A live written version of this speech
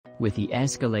with the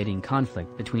escalating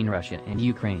conflict between Russia and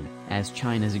Ukraine, as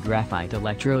China's graphite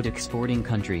electrode exporting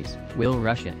countries. Will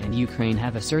Russia and Ukraine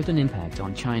have a certain impact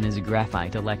on China's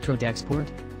graphite electrode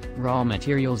export? Raw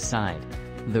materials side.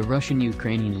 The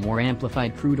Russian-Ukrainian war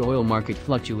amplified crude oil market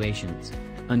fluctuations.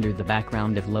 Under the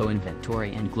background of low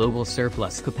inventory and global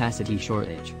surplus capacity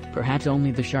shortage, perhaps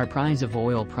only the sharp rise of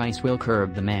oil price will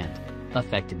curb demand.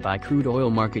 Affected by crude oil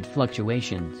market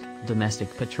fluctuations,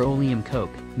 domestic petroleum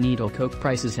coke, needle coke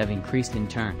prices have increased in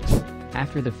turn.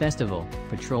 After the festival,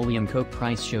 petroleum coke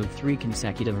price showed 3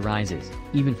 consecutive rises,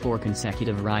 even 4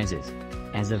 consecutive rises.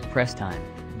 As of press time,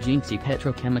 Jinxi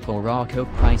petrochemical raw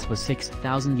coke price was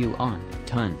 6,000 yuan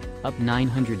ton, up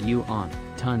 900 yuan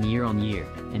ton year-on-year,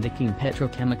 and the King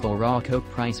petrochemical raw coke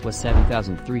price was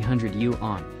 7,300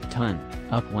 yuan ton,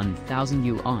 up 1,000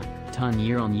 yuan ton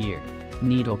year-on-year.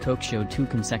 Needle coke showed 2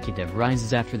 consecutive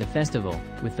rises after the festival,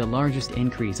 with the largest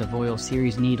increase of oil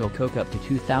series needle coke up to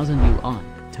 2,000 yuan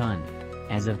ton.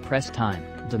 As of press time,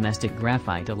 domestic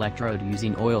graphite electrode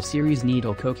using oil series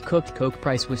needle coke cooked coke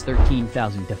price was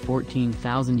 13,000 to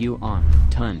 14,000 yuan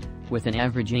ton, with an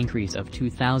average increase of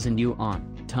 2,000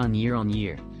 yuan ton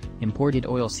year-on-year. Imported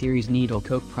oil series needle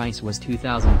coke price was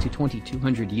 2,000 to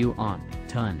 2,200 yuan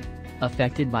ton.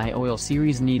 Affected by oil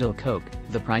series needle coke,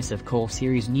 the price of coal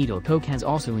series needle coke has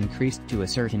also increased to a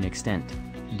certain extent.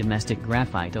 Domestic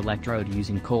graphite electrode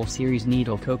using coal series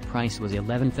needle coke price was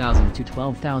 11,000 to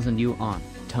 12,000 yuan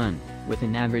ton, with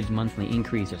an average monthly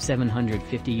increase of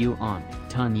 750 yuan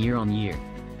ton year-on-year.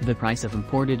 The price of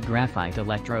imported graphite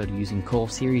electrode using coal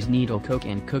series needle coke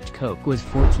and cooked coke was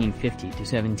 $1,450 to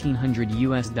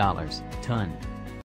 $1,700 ton.